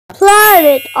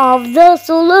planet of the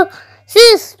solar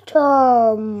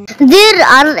system. There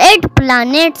are 8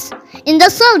 planets in the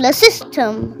solar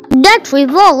system that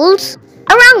revolves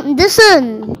around the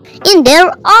sun in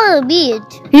their orbit.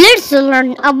 Let's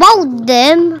learn about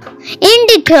them in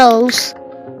details.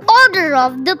 Order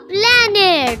of the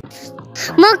planets: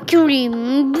 Mercury,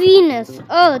 Venus,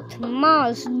 Earth,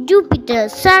 Mars, Jupiter,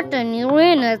 Saturn,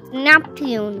 Uranus,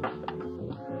 Neptune.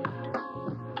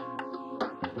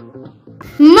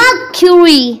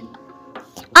 Mercury.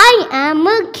 I am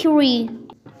Mercury,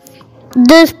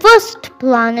 the first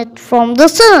planet from the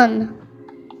sun.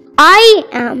 I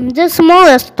am the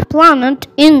smallest planet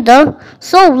in the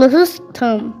solar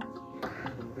system.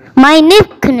 My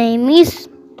nickname is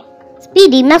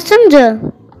Speedy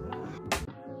Messenger.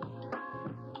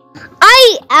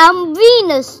 I am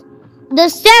Venus, the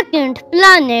second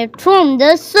planet from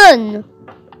the sun.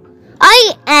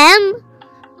 I am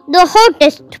the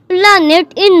hottest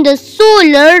planet in the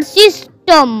solar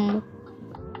system.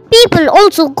 People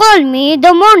also call me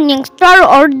the morning star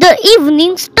or the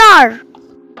evening star.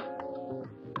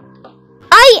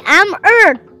 I am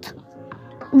Earth,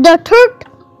 the third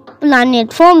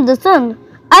planet from the sun.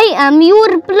 I am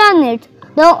your planet,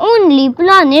 the only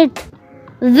planet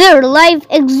where life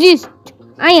exists.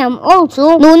 I am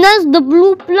also known as the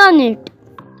blue planet.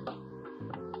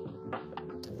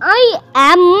 I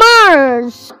am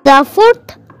Mars, the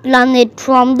fourth planet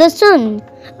from the sun.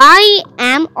 I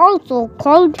am also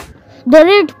called the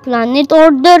red planet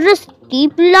or the rusty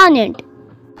planet.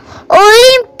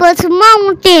 Olympus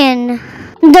Mountain,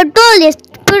 the tallest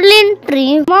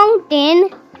planetary mountain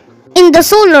in the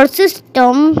solar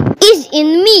system, is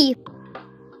in me.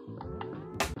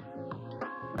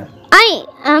 I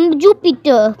am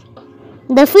Jupiter,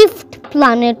 the fifth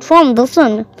planet from the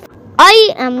sun.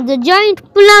 I am the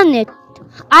giant planet.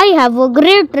 I have a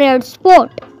great red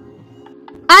spot.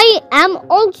 I am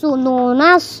also known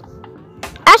as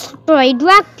asteroid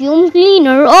vacuum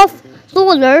cleaner of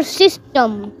solar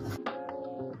system.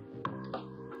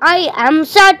 I am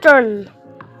Saturn.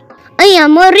 I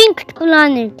am a ringed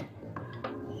planet.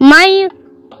 My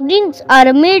rings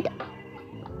are made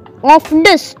of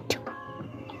dust,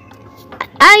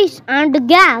 ice and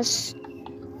gas.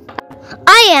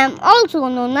 I am also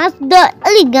known as the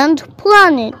elegant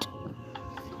planet.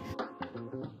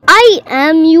 I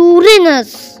am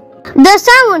Uranus, the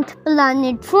seventh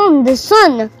planet from the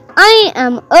sun. I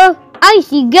am a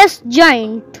icy gas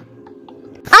giant.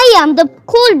 I am the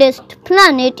coldest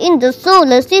planet in the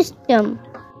solar system.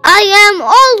 I am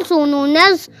also known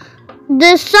as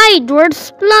the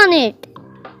Dwarf Planet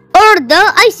or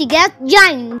the icy gas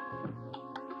giant.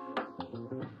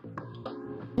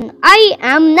 I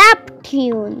am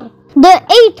Neptune, the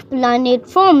eighth planet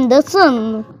from the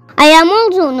sun. I am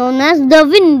also known as the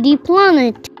windy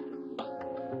planet.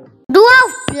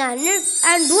 Dwarf planets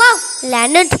and dwarf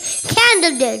planet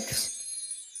candidates.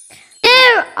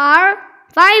 There are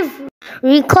 5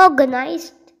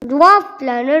 recognized dwarf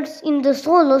planets in the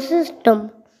solar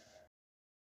system.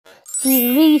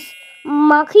 Ceres,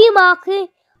 Makhi,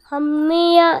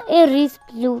 Haumea, Eris,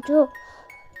 Pluto.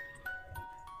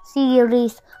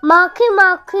 Ceres,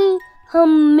 Makhi,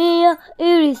 Haumea,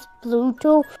 Eris,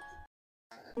 Pluto.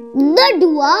 The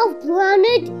dwarf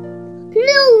planet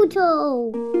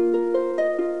Pluto.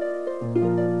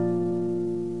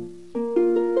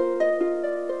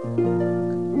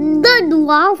 The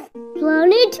dwarf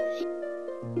planet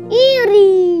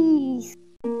Eris.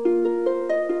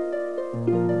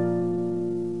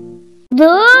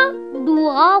 The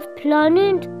dwarf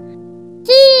planet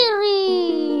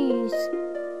Ceres.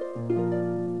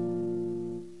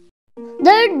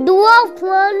 The dwarf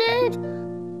planet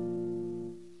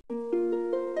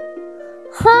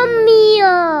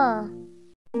Haumea.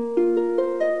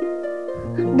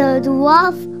 The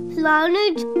dwarf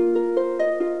planet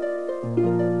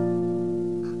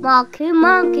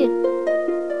Makhi.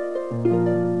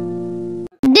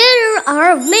 There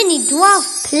are many dwarf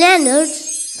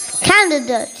planets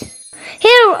candidates.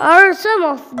 Here are some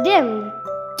of them: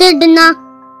 Sedna,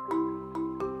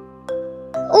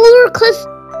 Orcus,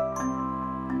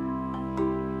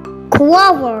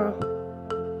 Quaver,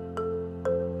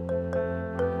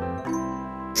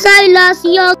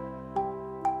 Silasia,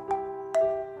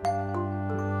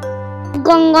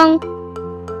 Gonggong.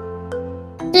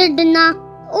 Sedna,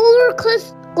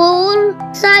 Orcus, Cole,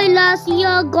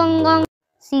 Silasia, Gonggong.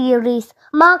 Ceres,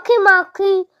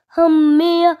 Makhi,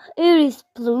 Haumea, Eris,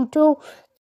 Pluto.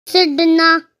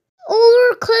 Sedna,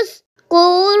 Orcus,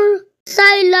 Cole,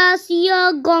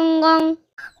 Silasia, Gonggong.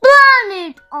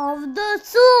 Planet of the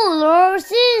solar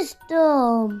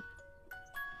system.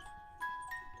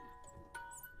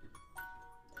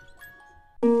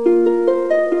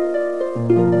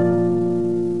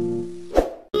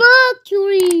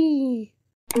 Mercury.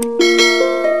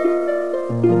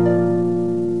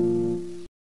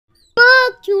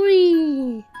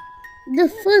 Mercury, the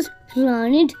first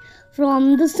planet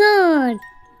from the Sun.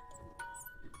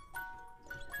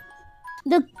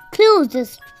 The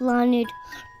closest planet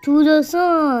to the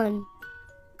Sun.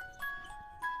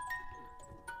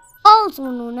 Also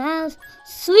known as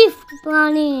Swift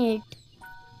Planet.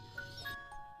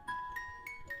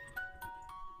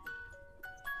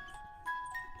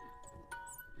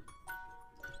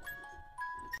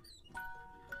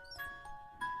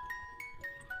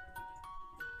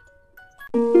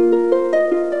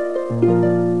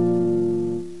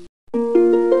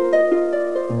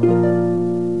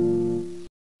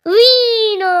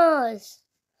 Venus.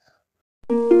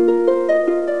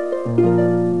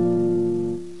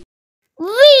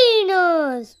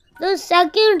 Venus, the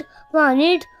second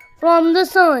planet from the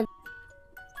Sun.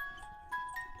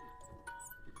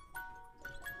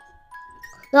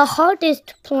 The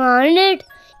hottest planet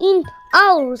in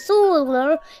our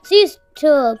solar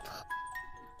system.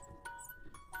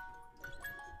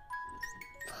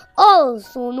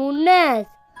 Also known as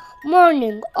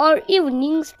morning or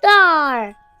evening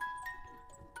star.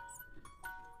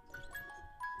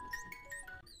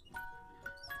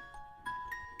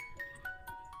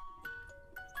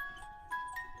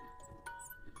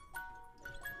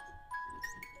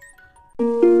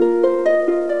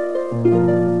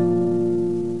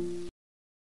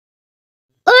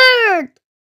 Earth.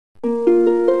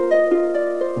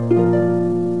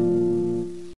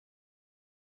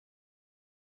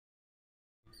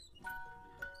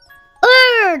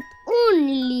 Earth,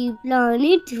 only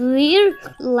planet where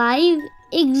life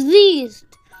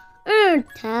exists. Earth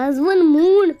has one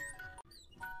moon.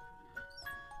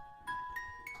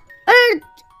 Earth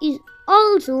is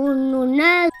also known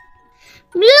as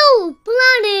blue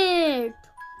planet.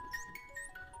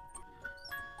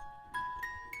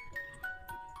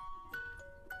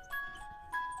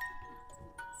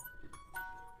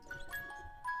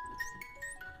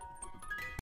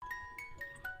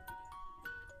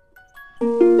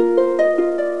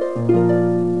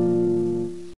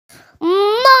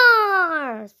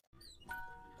 Mars.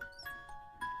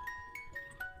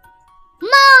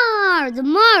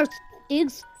 Mars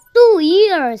takes 2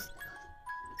 years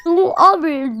to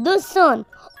orbit the Sun.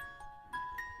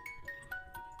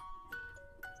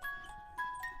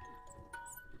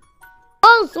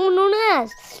 Also known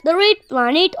as the red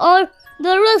planet or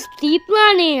the rusty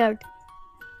planet.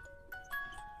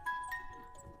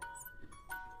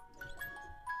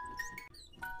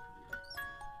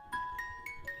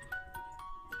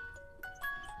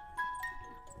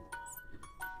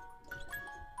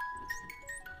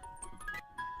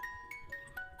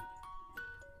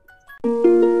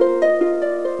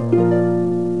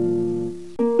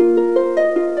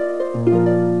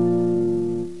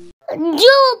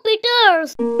 Jupiter.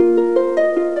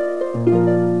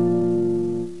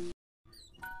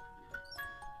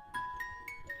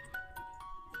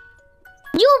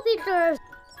 Jupiter,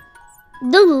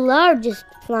 the largest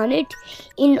planet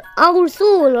in our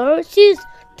solar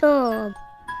system.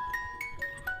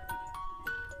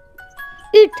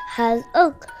 It has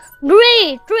a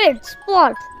great red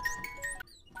spot,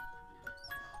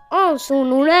 also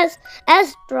known as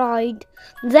asteroid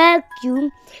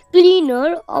vacuum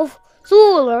cleaner of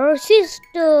solar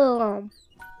system.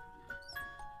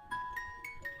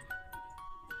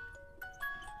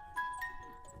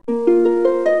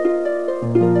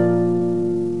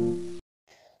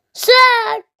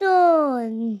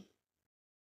 Saturn.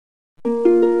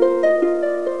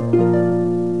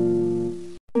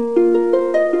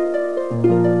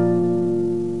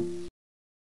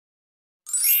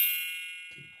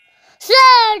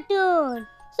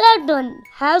 Saturn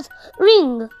has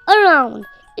ring around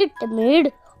it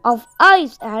made of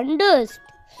ice and dust.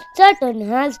 Saturn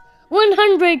has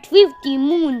 150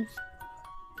 moons,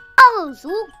 also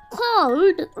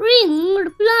called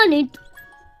ringed planet.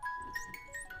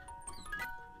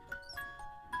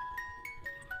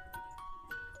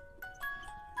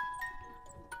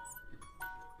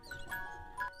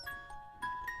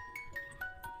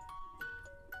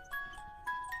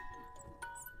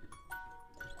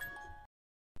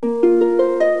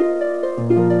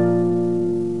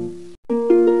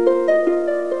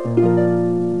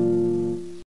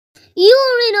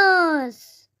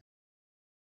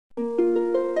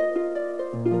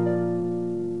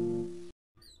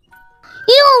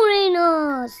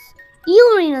 Uranus.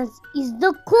 Uranus is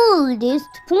the coldest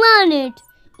planet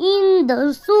in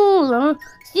the solar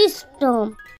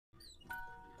system.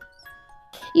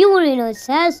 Uranus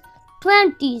has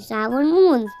 27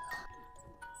 moons,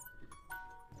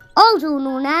 also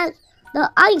known as the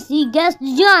icy gas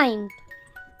giant.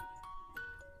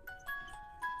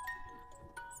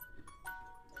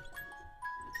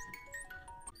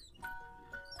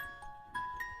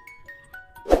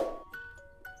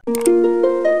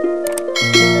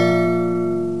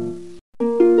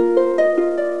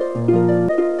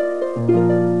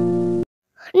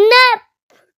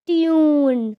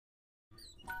 Neptune.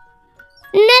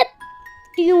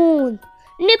 Neptune.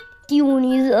 Neptune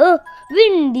is a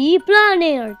windy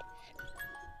planet.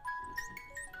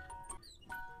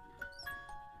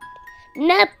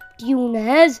 Neptune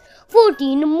has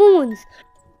 14 moons.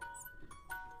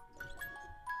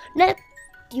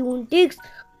 Neptune takes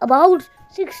about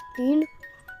 16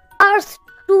 hours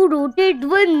to rotate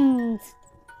once.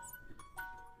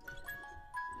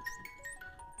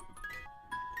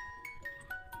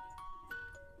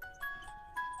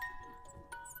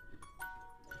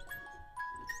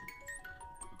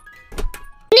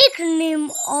 Nickname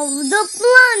of the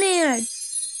planet: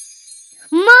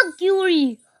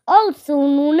 Mercury, also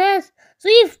known as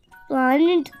Swift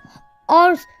Planet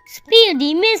or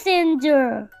Speedy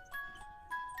Messenger.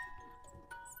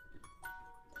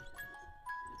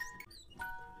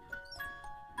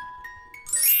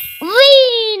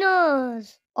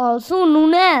 Venus, also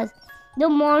known as the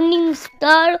morning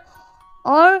star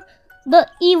or the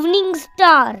evening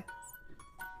star.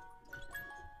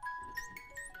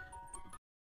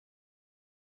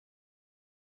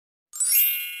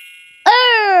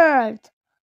 Earth,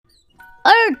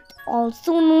 Earth,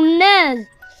 also known as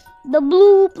the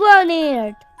blue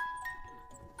planet.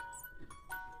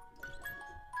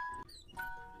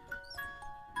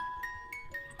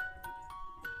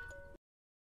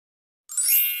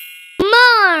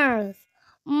 Mars,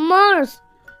 Mars,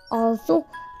 also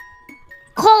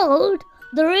called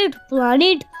the red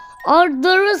planet or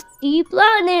the rusty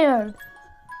planet.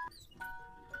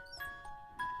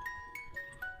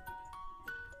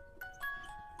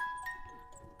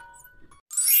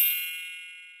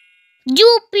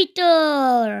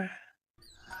 Jupiter,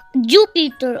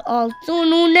 Jupiter, also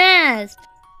known as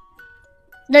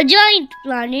the giant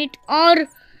planet or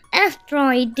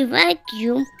asteroid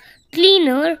vacuum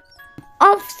cleaner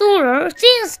of solar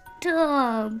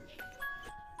system.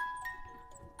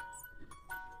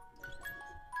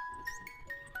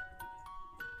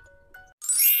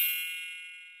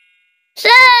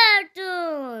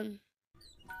 Saturn,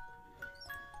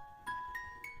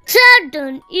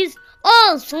 Saturn is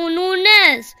also known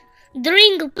as the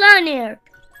ring planet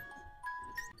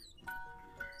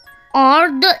or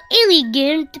the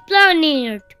elegant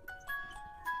planet.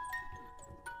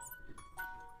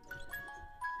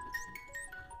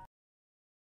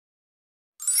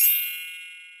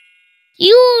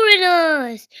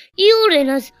 Uranus,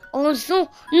 Uranus, also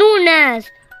known as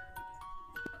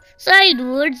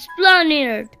sideways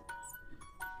planet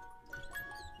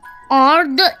or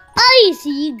the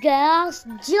icy gas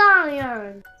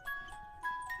giant.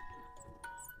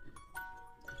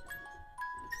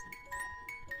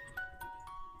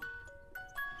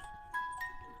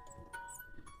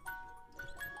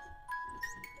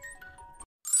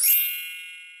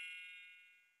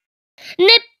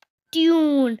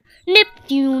 Neptune,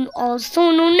 Neptune,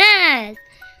 also known as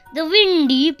the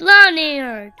windy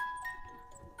planet